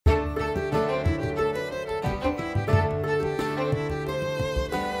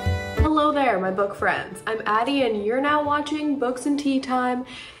my book friends. I'm Addie and you're now watching Books and Tea Time,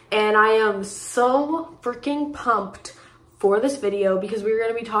 and I am so freaking pumped for this video because we're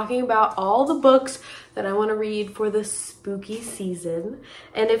going to be talking about all the books that I want to read for the spooky season.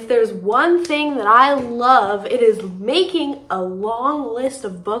 And if there's one thing that I love, it is making a long list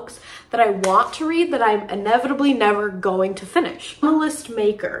of books that I want to read that I'm inevitably never going to finish. I'm a list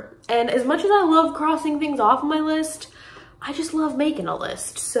maker, and as much as I love crossing things off my list, I just love making a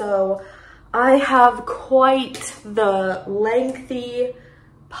list. So I have quite the lengthy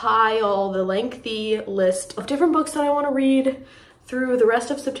list of different books that I want to read through the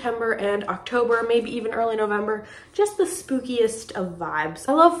rest of September and October, maybe even early November. Just the spookiest of vibes.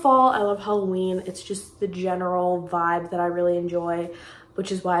 I love fall, I love Halloween. It's just the general vibe that I really enjoy,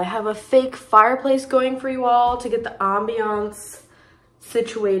 which is why I have a fake fireplace going for you all to get the ambiance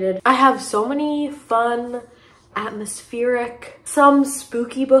situated. I have so many fun, atmospheric, some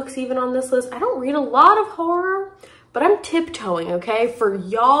spooky books even on this list. I don't read a lot of horror, but I'm tiptoeing, okay? For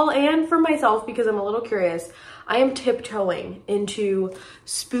y'all and for myself, because I'm a little curious, I am tiptoeing into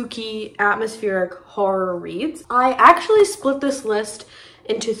spooky, atmospheric horror reads. I actually split this list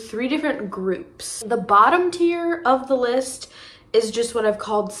into 3 different groups. The bottom tier of the list is just what I've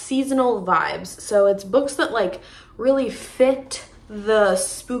called seasonal vibes. So it's books that like really fit the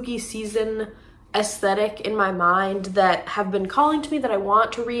spooky season aesthetic in my mind that have been calling to me that I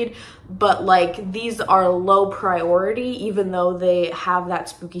want to read, but like these are low priority even though they have that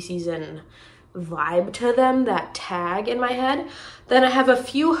spooky season vibe to them, that tag in my head. Then I have a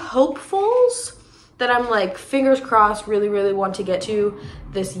few hopefuls that I'm like fingers crossed really want to get to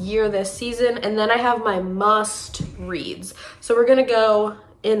this year, this season. And then I have my must reads. So we're gonna go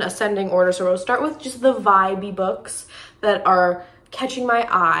in ascending order. So we'll start with just the vibey books that are catching my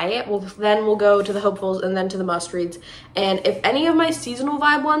eye. Then we'll go to the hopefuls and then to the must reads. And if any of my seasonal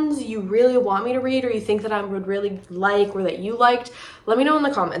vibe ones you really want me to read, or you think that I would really like, or that you liked, let me know in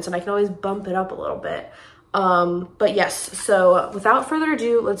the comments and I can always bump it up a little bit. But yes, so without further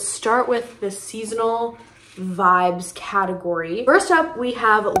ado, let's start with the seasonal vibes category. First up, we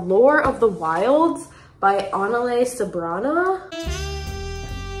have Lore of the Wilds by Anale Sabrana.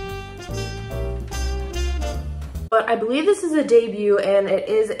 But I believe this is a debut, and it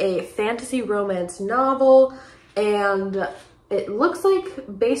is a fantasy romance novel, and it looks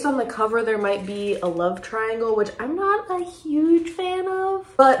like based on the cover there might be a love triangle, which I'm not a huge fan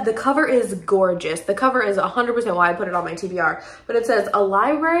of, but the cover is gorgeous. The cover is 100% why I put it on my TBR, but it says, a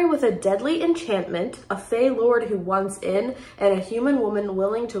library with a deadly enchantment, a fae lord who wants in, and a human woman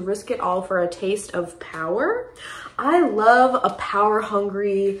willing to risk it all for a taste of power. I love a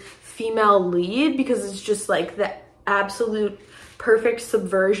power-hungry female lead because it's just like the absolute perfect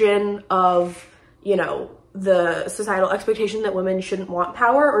subversion of, you know, the societal expectation that women shouldn't want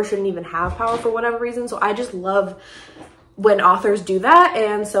power or shouldn't even have power for whatever reason. So I just love when authors do that,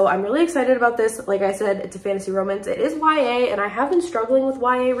 and so I'm really excited about this. Like I said, it's a fantasy romance. It is YA, and I have been struggling with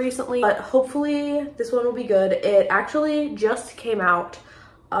YA recently, but hopefully this one will be good. It actually just came out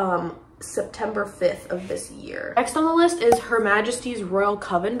September 5th of this year. Next on the list is Her Majesty's Royal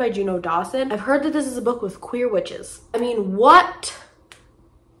Coven by Juno Dawson. I've heard that this is a book with queer witches. I mean, what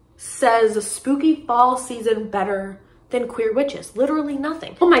says a spooky fall season better than queer witches? Literally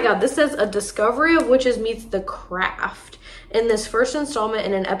nothing. Oh my god, this says a discovery of witches meets the craft in this first installment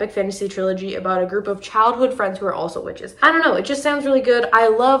in an epic fantasy trilogy about a group of childhood friends who are also witches. I don't know, it just sounds really good. I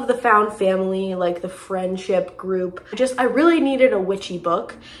love the found family, like the friendship group. I really needed a witchy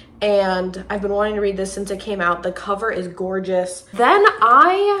book, and I've been wanting to read this since it came out. The cover is gorgeous. Then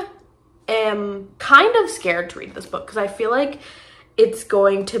I am kind of scared to read this book because I feel like it's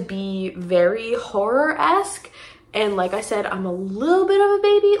going to be very horror-esque. And like I said, I'm a little bit of a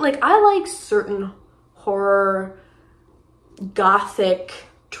baby. Like, I like certain horror, gothic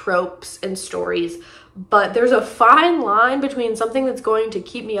tropes and stories, but there's a fine line between something that's going to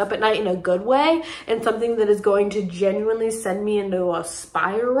keep me up at night in a good way and something that is going to genuinely send me into a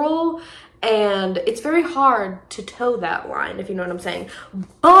spiral, and it's very hard to toe that line, if you know what I'm saying.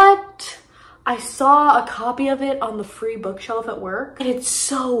 But I saw a copy of it on the free bookshelf at work, and it's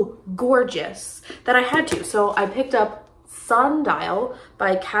so gorgeous that I had to. So I picked up Sundial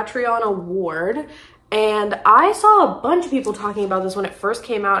by Catriona Ward, and I saw a bunch of people talking about this when it first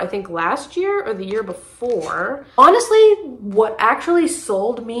came out, I think last year or the year before. Honestly, what actually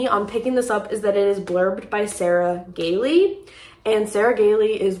sold me on picking this up is that it is blurbed by Sarah Gailey. And Sarah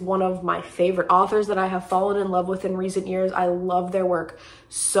Gailey is one of my favorite authors that I have fallen in love with in recent years. I love their work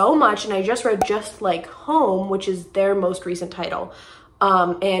so much, and I just read Just Like Home, which is their most recent title.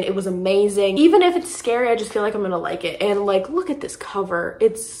 and it was amazing. Even if it's scary, I just feel like I'm gonna like it. And like, look at this cover.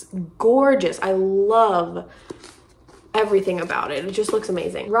 It's gorgeous. I love everything about it. It just looks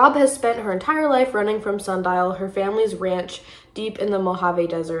amazing. Rob has spent her entire life running from Sundial, her family's ranch deep in the Mojave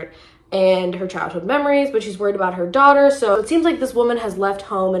Desert, and her childhood memories, but she's worried about her daughter. So it seems like this woman has left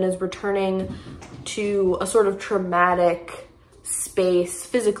home and is returning to a sort of traumatic space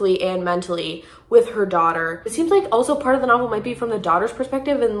physically and mentally with her daughter. It seems like also part of the novel might be from the daughter's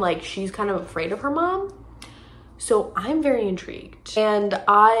perspective, and like she's kind of afraid of her mom. So I'm very intrigued. And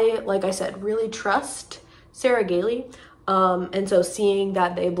I, like I said, really trust Sarah Gailey. And so seeing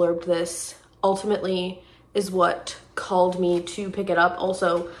that they blurbed this ultimately is what called me to pick it up.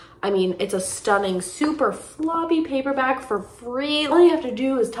 Also, I mean, it's a stunning, super floppy paperback for free. All you have to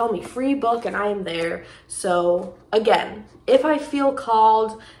do is tell me free book and I am there. So again, if I feel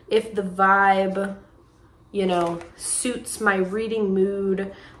called, if the vibe, you know, suits my reading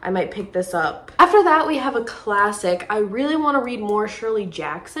mood, I might pick this up. After that, we have a classic. I really want to read more Shirley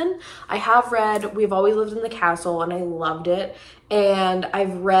Jackson. I have read We've Always Lived in the Castle and I loved it. And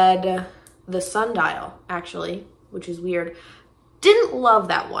I've read The Sundial, actually, which is weird. Didn't love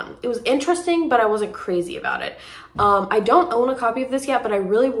that one. It was interesting, but I wasn't crazy about it. I don't own a copy of this yet, but I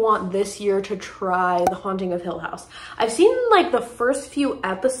really want this year to try The Haunting of Hill House. I've seen like the first few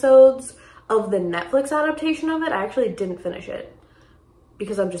episodes of the Netflix adaptation of it. I actually didn't finish it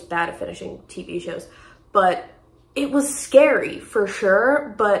because I'm just bad at finishing TV shows. But it was scary for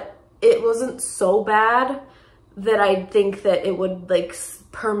sure, but it wasn't so bad that I think that it would like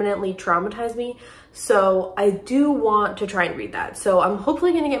permanently traumatize me. So I do want to try and read that. So I'm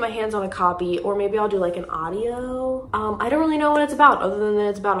hopefully gonna get my hands on a copy, or maybe I'll do like an audio. I don't really know what it's about other than that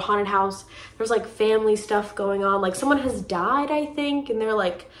it's about a haunted house. There's like family stuff going on. Like someone has died, I think, and they're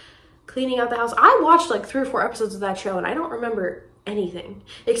like cleaning out the house. I watched like 3 or 4 episodes of that show and I don't remember anything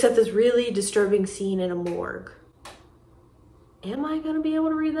except this really disturbing scene in a morgue. Am I gonna be able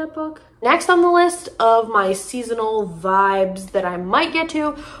to read that book? Next on the list of my seasonal vibes that I might get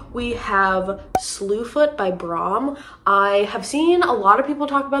to, we have Slewfoot by Brom. I have seen a lot of people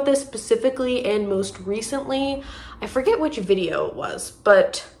talk about this specifically, and most recently, I forget which video it was,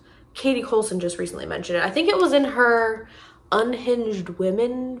 but Katie Coulson just recently mentioned it. I think it was in her Unhinged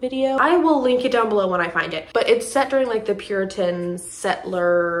Women video. I will link it down below when I find it. But it's set during like the Puritan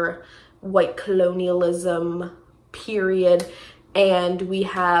settler white colonialism period, and we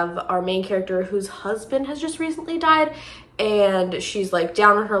have our main character whose husband has just recently died, and she's like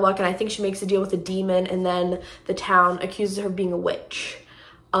down on her luck, and I think she makes a deal with a demon, and then the town accuses her of being a witch.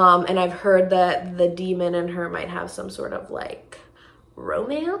 And I've heard that the demon and her might have some sort of like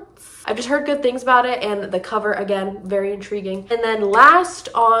romance. I've just heard good things about it, and the cover, again, very intriguing. And then last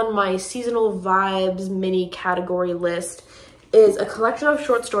on my seasonal vibes mini category list is a collection of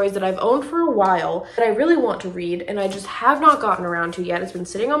short stories that I've owned for a while that I really want to read, and I just have not gotten around to yet. It's been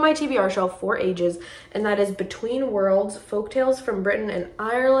sitting on my TBR shelf for ages, and that is Between Worlds, Folktales from Britain and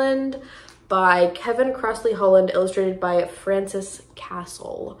Ireland by Kevin Crossley Holland, illustrated by Francis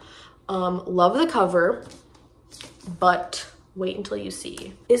Castle. Love the cover, but wait until you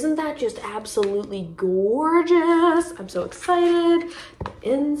see. Isn't that just absolutely gorgeous? I'm so excited.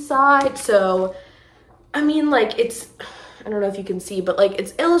 Inside, so, I mean, like, it's, I don't know if you can see, but like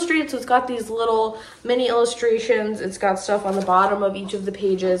it's illustrated, so it's got these little mini illustrations. It's got stuff on the bottom of each of the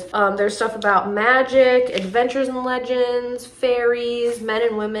pages. There's stuff about magic, adventures and legends, fairies, men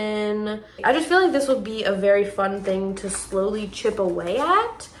and women. I just feel like this would be a very fun thing to slowly chip away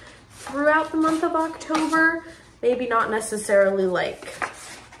at throughout the month of October. Maybe not necessarily like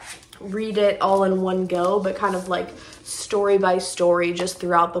read it all in one go, but kind of like story by story just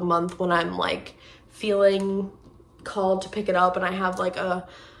throughout the month when I'm like feeling called to pick it up and I have like a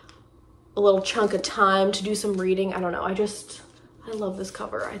little chunk of time to do some reading. I don't know, I love this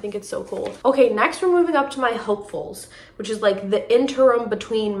cover. I think it's so cool. Okay, next we're moving up to my hopefuls, which is like the interim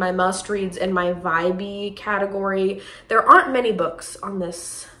between my must reads and my vibey category. There aren't many books on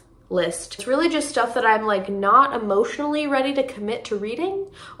this list. It's really just stuff that I'm like not emotionally ready to commit to reading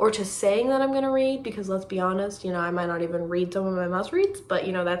or to saying that I'm gonna read, because let's be honest, you know, I might not even read some of my must reads, but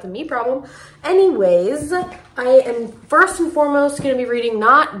you know, that's a me problem. Anyways, I am first and foremost gonna be reading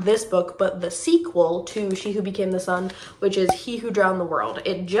not this book, but the sequel to She Who Became the Sun, which is He Who Drowned the World.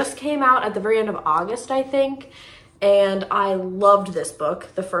 It just came out at the very end of August, I think, and I loved this book,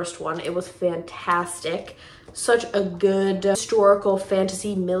 the first one. It was fantastic. such a good historical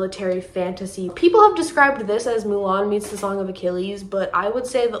fantasy, military fantasy. People have described this as Mulan meets the Song of Achilles, but I would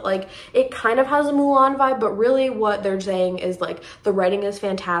say that like it kind of has a Mulan vibe, but really what they're saying is like the writing is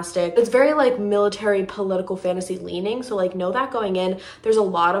fantastic. It's very like military political fantasy leaning, so like know that going in. There's a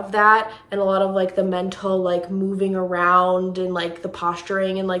lot of that and a lot of like the mental like moving around and like the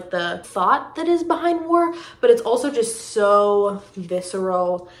posturing and like the thought that is behind war, but it's also just so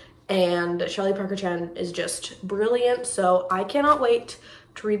visceral. And Shelley Parker Chan is just brilliant, so I cannot wait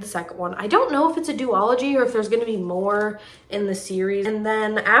to read the second one. I don't know if it's a duology or if there's going to be more in the series. And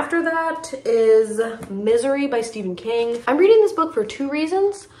then after that is Misery by Stephen King. I'm reading this book for two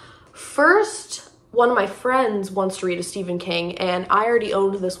reasons. First, one of my friends wants to read a Stephen King, and I already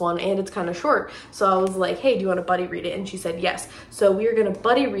owned this one and it's kind of short. So I was like, hey, do you want to buddy read it? And she said yes. So we are going to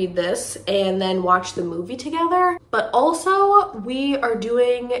buddy read this and then watch the movie together. But also we are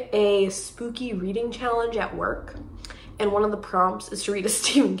doing a spooky reading challenge at work. And one of the prompts is to read a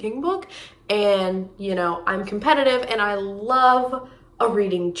Stephen King book. And, you know, I'm competitive and I love a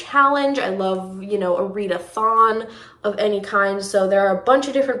reading challenge. I love, you know, a readathon of any kind. So there are a bunch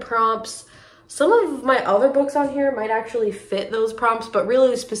of different prompts. Some of my other books on here might actually fit those prompts, but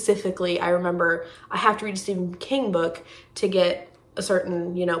really specifically, I remember I have to read a Stephen King book to get a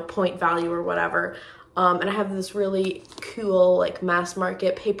certain, you know, point value or whatever. And I have this really cool, like, mass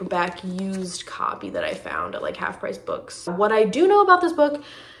market paperback used copy that I found at, like, Half Price Books. What I do know about this book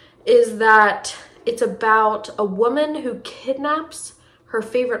is that it's about a woman who kidnaps her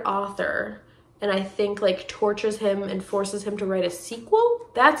favorite author and I think like tortures him and forces him to write a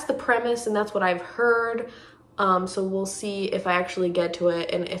sequel. That's the premise and that's what I've heard. So we'll see if I actually get to it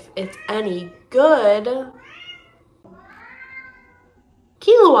and if it's any good.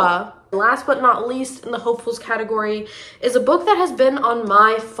 Killua, last but not least in the hopefuls category, is a book that has been on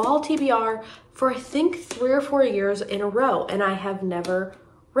my fall TBR for I think 3 or 4 years in a row, and I have never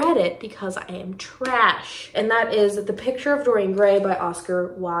read it because I am trash. And that is The Picture of Dorian Gray by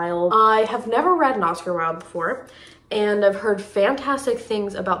Oscar Wilde. I have never read an Oscar Wilde before, and I've heard fantastic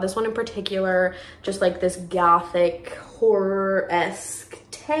things about this one in particular, just like this gothic horror-esque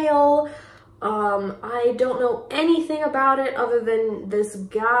tale. I don't know anything about it other than this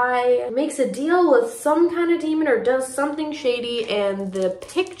guy makes a deal with some kind of demon or does something shady, and the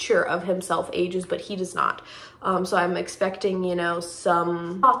picture of himself ages, but he does not. So I'm expecting, you know,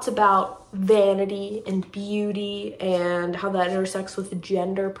 some thoughts about vanity and beauty and how that intersects with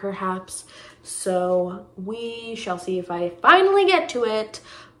gender, perhaps. So we shall see if I finally get to it,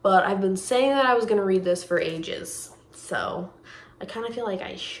 but I've been saying that I was gonna read this for ages. So I kind of feel like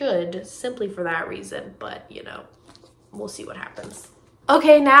I should, simply for that reason, but you know, we'll see what happens.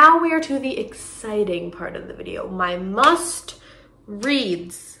 Okay, now we are to the exciting part of the video, my must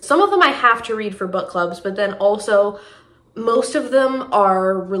reads. Some of them I have to read for book clubs, but then also most of them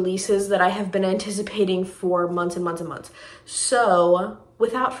are releases that I have been anticipating for months and months and months. So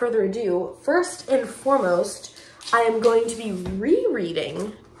without further ado, first and foremost, I am going to be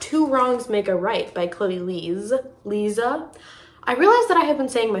rereading Two Wrongs Make a Right by Chloe Liza. I realized that I have been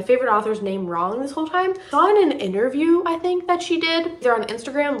saying my favorite author's name wrong this whole time. I saw in an interview, I think, that she did, either on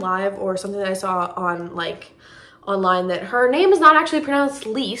Instagram Live or something that I saw on, like, online, that her name is not actually pronounced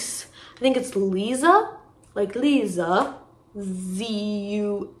Lise. I think it's Lisa, like Lisa,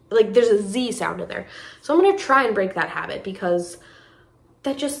 Z-U, like there's a Z sound in there. So I'm gonna try and break that habit because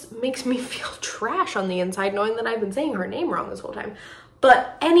that just makes me feel trash on the inside knowing that I've been saying her name wrong this whole time.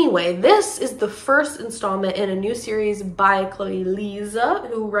 But anyway, this is the first installment in a new series by Chloe Liza,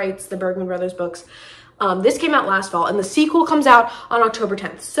 who writes the Bergman Brothers books. This came out last fall and the sequel comes out on October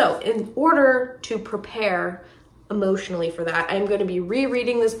 10th. So in order to prepare emotionally for that, I'm going to be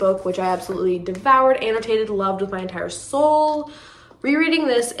rereading this book, which I absolutely devoured, annotated, loved with my entire soul. Rereading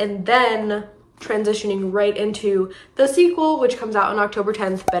this and then transitioning right into the sequel, which comes out on October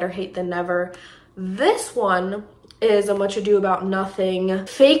 10th, Better Hate Than Never. This one is a Much Ado About Nothing,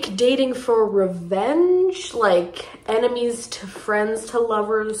 fake dating for revenge, like enemies to friends to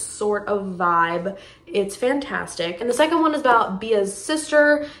lovers sort of vibe. It's fantastic. And the second one is about Bia's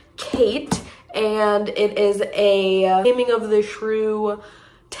sister, Kate, and it is a Taming of the Shrew,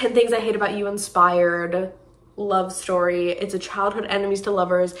 10 Things I Hate About You inspired love story. It's a childhood enemies to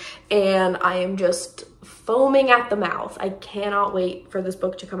lovers, and I am just foaming at the mouth. I cannot wait for this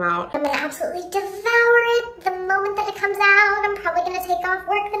book to come out. I'm gonna absolutely devour it the moment that it comes out. I'm probably gonna take off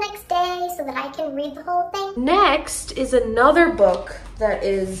work the next day so that I can read the whole thing. Next is another book that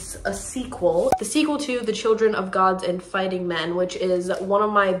is a sequel. The sequel to The Children of Gods and Fighting Men, which is one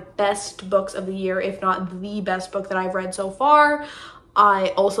of my best books of the year, if not the best book that I've read so far. I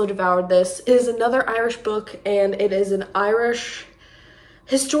also devoured this. It is another Irish book, and it is an Irish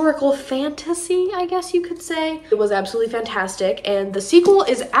historical fantasy, I guess you could say. It was absolutely fantastic, and the sequel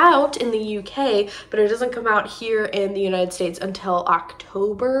is out in the UK, but it doesn't come out here in the United States until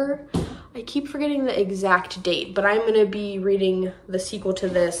October. I keep forgetting the exact date, but I'm gonna be reading the sequel to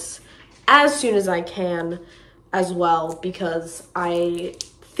this as soon as I can as well, because I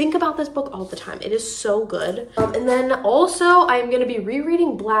think about this book all the time. It is so good. And then also I'm gonna be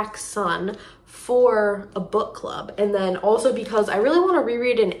rereading Black Sun for a book club, and then also because I really want to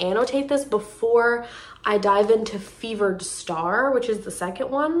reread and annotate this before I dive into Fevered Star, which is the second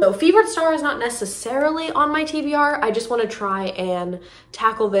one. So Fevered Star is not necessarily on my TBR. I just want to try and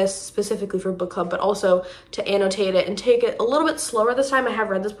tackle this specifically for book club, but also to annotate it and take it a little bit slower this time. I have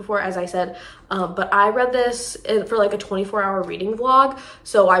read this before, as I said, but I read this for like a 24-hour reading vlog,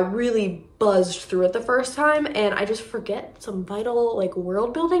 so I really buzzed through it the first time, and I just forget some vital like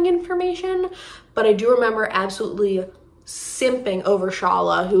world building information, but I do remember absolutely simping over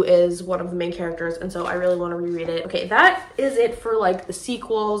Shala, who is one of the main characters, and so I really want to reread it. Okay, that is it for like the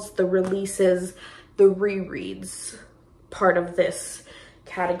sequels, the releases, the rereads part of this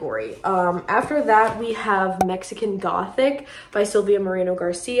category. After that, we have Mexican Gothic by Silvia Moreno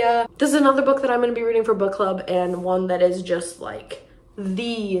Garcia. This is another book that I'm going to be reading for book club, and one that is just like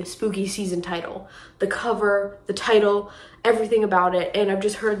the spooky season title. The cover, the title, everything about it, and I've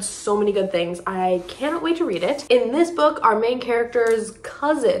just heard so many good things. I cannot wait to read it. In this book, our main character's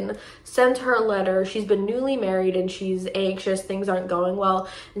cousin sent her a letter. She's been newly married and she's anxious, things aren't going well,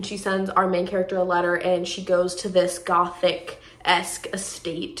 and she sends our main character a letter, and she goes to this Gothic-esque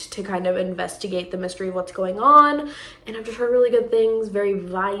estate to kind of investigate the mystery of what's going on, and I've just heard really good things. Very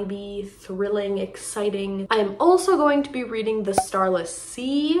vibey, thrilling, exciting. I am also going to be reading The Starless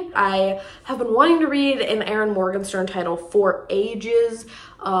Sea. I have been wanting to read an Erin Morgenstern title for ages.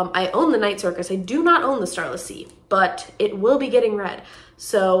 I own The Night Circus. I do not own The Starless Sea, but it will be getting read.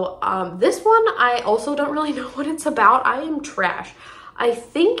 So this one, I also don't really know what it's about. I am trash. I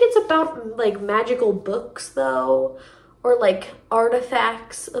think it's about like magical books though, or like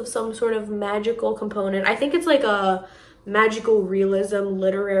artifacts of some sort of magical component. I think it's like a magical realism,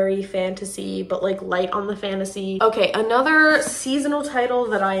 literary fantasy, but like light on the fantasy. Okay, another seasonal title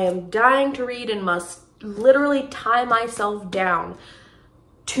that I am dying to read and must literally tie myself down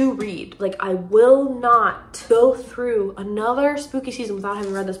to read. Like, I will not go through another spooky season without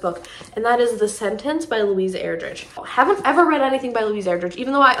having read this book, and that is The Sentence by Louise Erdrich. I haven't ever read anything by Louise Erdrich,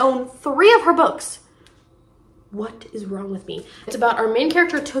 even though I own 3 of her books. What is wrong with me? It's about our main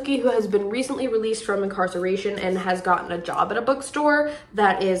character, Tookie, who has been recently released from incarceration and has gotten a job at a bookstore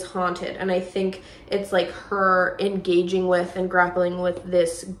that is haunted. And I think it's like her engaging with and grappling with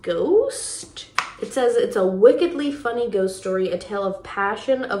this ghost. It says it's a wickedly funny ghost story, a tale of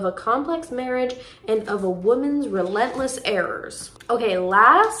passion, of a complex marriage, and of a woman's relentless errors. Okay,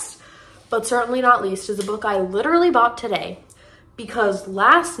 last but certainly not least is a book I literally bought today, because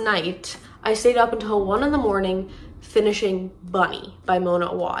last night I stayed up until 1 in the morning finishing Bunny by Mona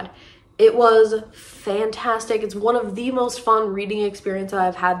Awad. It was fantastic. It's one of the most fun reading experiences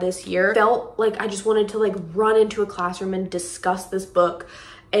I've had this year. Felt like I just wanted to like run into a classroom and discuss this book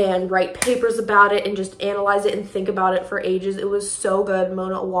and write papers about it and just analyze it and think about it for ages. It was so good.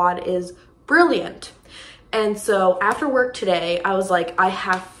 Mona Awad is brilliant. And so after work today, I was like, I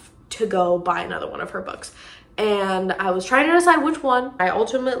have to go buy another one of her books. And I was trying to decide which one. I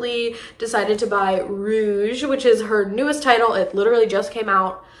ultimately decided to buy Rouge, which is her newest title. It literally just came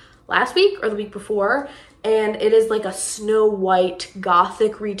out last week or the week before. And it is like a Snow White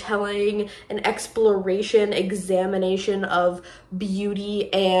gothic retelling, an exploration, examination of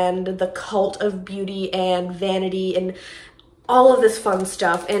beauty and the cult of beauty and vanity and all of this fun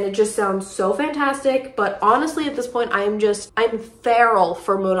stuff. And it just sounds so fantastic. But honestly, at this point, I'm feral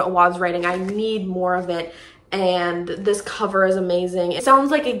for Mona Awad's writing. I need more of it. And this cover is amazing. It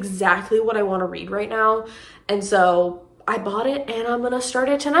sounds like exactly what I want to read right now. And so I bought it and I'm gonna start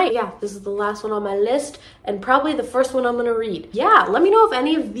it tonight. Yeah, this is the last one on my list and probably the first one I'm gonna read. Yeah, let me know if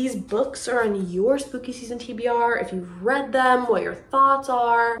any of these books are on your spooky season TBR, if you've read them, what your thoughts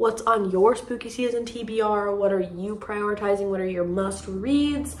are, what's on your spooky season TBR, what are you prioritizing, what are your must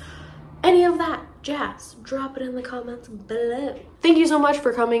reads, any of that jazz. Drop it in the comments below. Thank you so much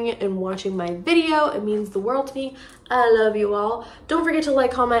for coming and watching my video. It means the world to me. I love you all. Don't forget to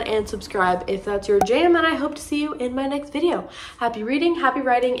like, comment, and subscribe if that's your jam, and I hope to see you in my next video. Happy reading, happy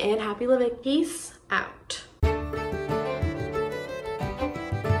writing, and happy living. Peace out.